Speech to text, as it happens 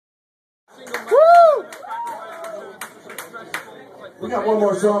We got one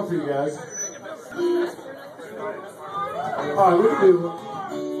more song for you guys. Alright, we can do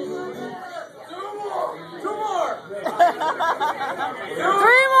two more.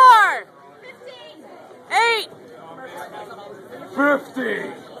 3 more. 8. 50.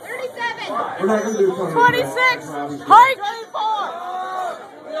 37. We're not going to do 26. Hike.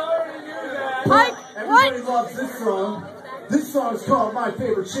 Hike. Everybody loves this song. This song is called My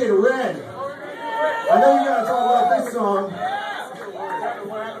Favorite Shade of Red. I know you guys all love this song.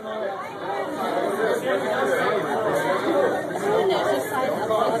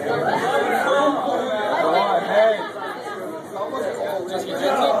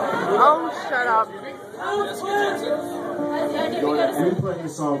 Oh, shut up. I've been playing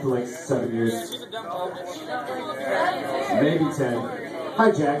this song for like 7 years. Maybe 10.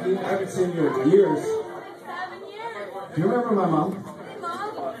 Hi, Jackie. I haven't seen you in years. Do you remember my mom?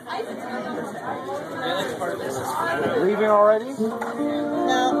 Leaving already?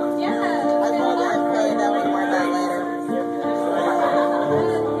 No. Yeah. I told her I'd play that one more about later.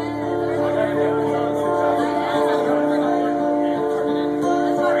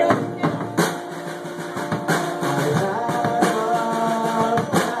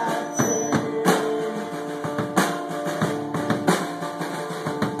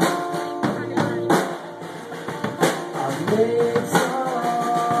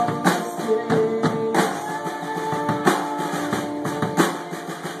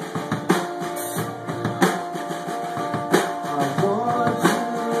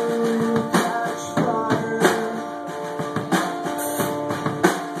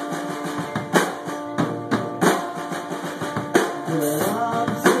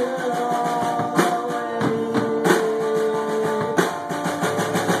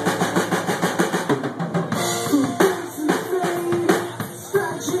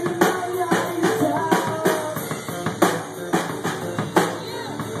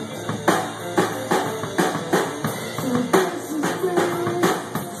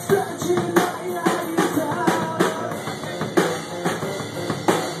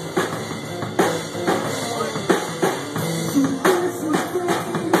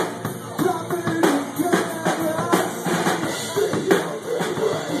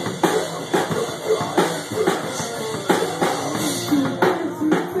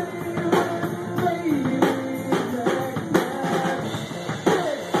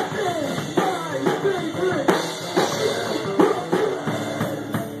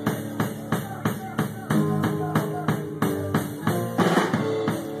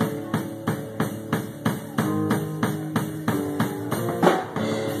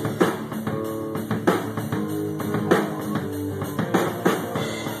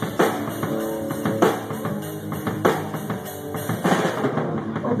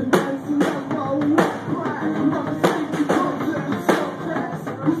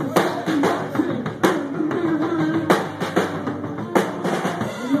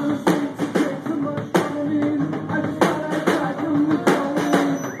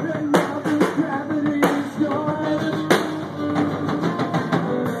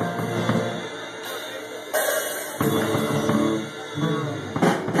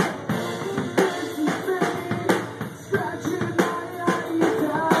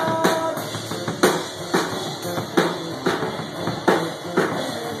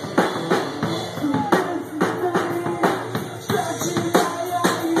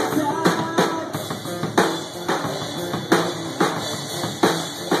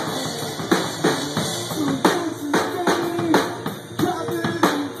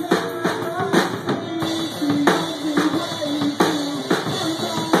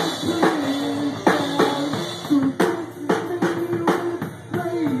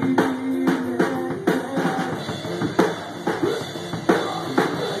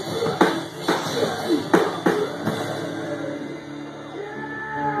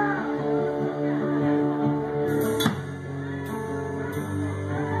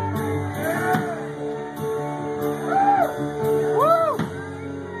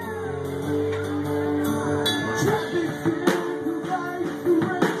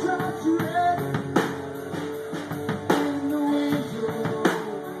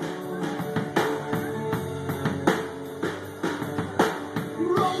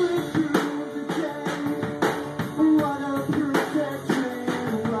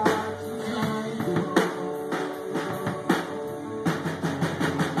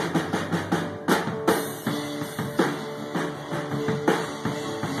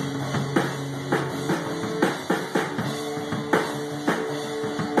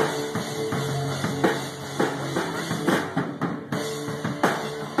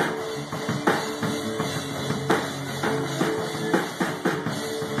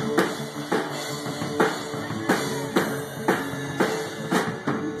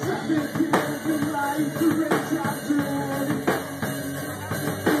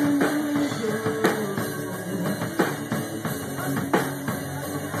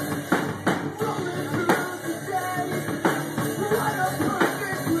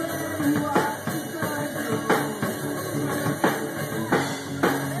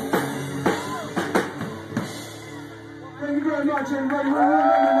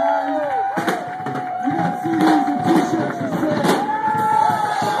 shit.